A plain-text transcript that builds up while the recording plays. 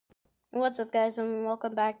What's up, guys, and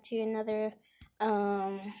welcome back to another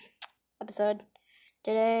episode.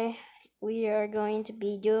 Today we are going to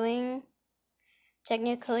be doing,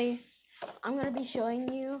 technically, I'm going to be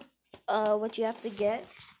showing you what you have to get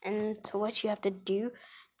and to what you have to do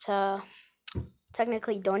to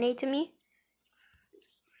technically donate to me.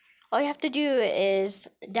 All you have to do is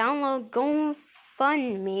download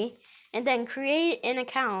GoFundMe and then create an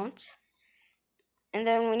account. And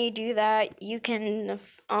then when you do that, you can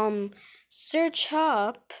search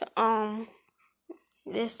up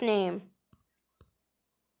this name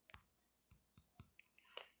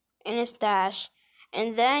in a stash,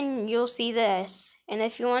 and then you'll see this. And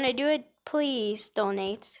if you want to do it, please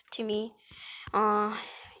donate to me.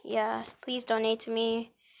 Yeah, please donate to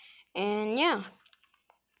me. And yeah,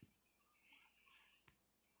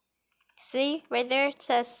 see right there, it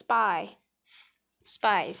says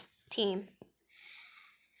spies team.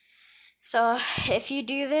 So if you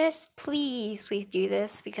do this, please do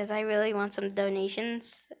this, because I really want some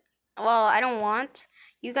donations. Well, I don't want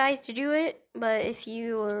you guys to do it, but if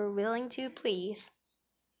you are willing to, please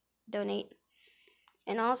donate.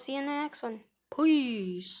 And I'll see you in the next one.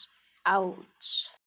 Peace out.